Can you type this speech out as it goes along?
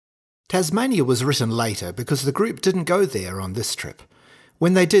Tasmania was written later because the group didn't go there on this trip.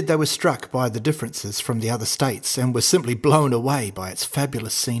 When they did, they were struck by the differences from the other states and were simply blown away by its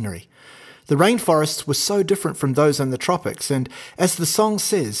fabulous scenery. The rainforests were so different from those in the tropics, and as the song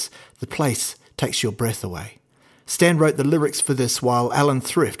says, the place takes your breath away. Stan wrote the lyrics for this while Alan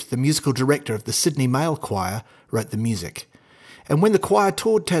Thrift, the musical director of the Sydney Male Choir, wrote the music. And when the choir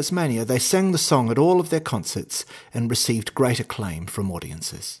toured Tasmania, they sang the song at all of their concerts and received great acclaim from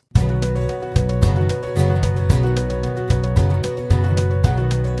audiences.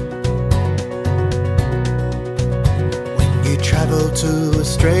 When you travel to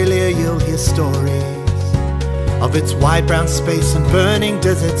Australia, you'll hear stories of its wide brown space and burning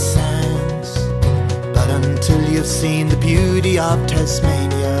desert sands. But until you've seen the beauty of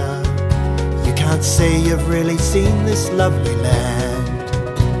Tasmania, you can't say you've really seen this lovely land.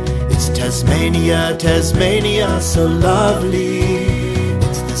 It's Tasmania, Tasmania, so lovely.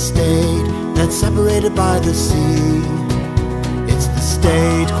 It's the state that's separated by the sea. It's the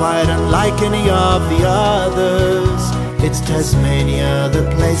state quite unlike any of the others. It's Tasmania, the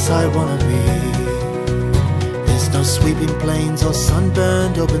place I wanna be. There's no sweeping plains or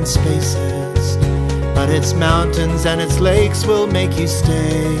sunburned open spaces, but its mountains and its lakes will make you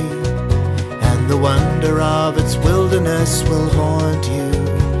stay. The wonder of its wilderness will haunt you,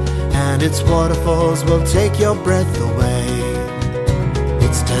 and its waterfalls will take your breath away.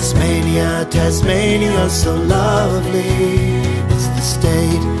 It's Tasmania, Tasmania, so lovely. It's the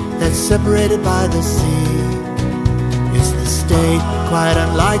state that's separated by the sea. It's the state quite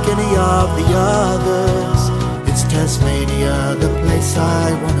unlike any of the others. It's Tasmania, the place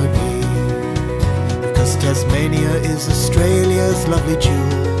I wanna be, because Tasmania is Australia's lovely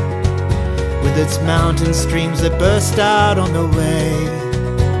jewel, with its mountain streams that burst out on the way,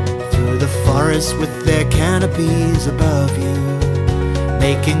 through the forest with their canopies above you,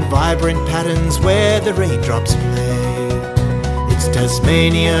 making vibrant patterns where the raindrops play. It's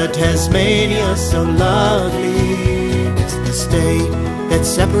Tasmania, Tasmania, so lovely. It's the state that's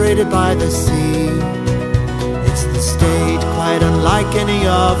separated by the sea. It's the state quite unlike any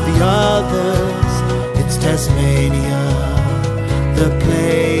of the others. It's Tasmania, the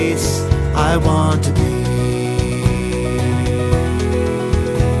place I want to be.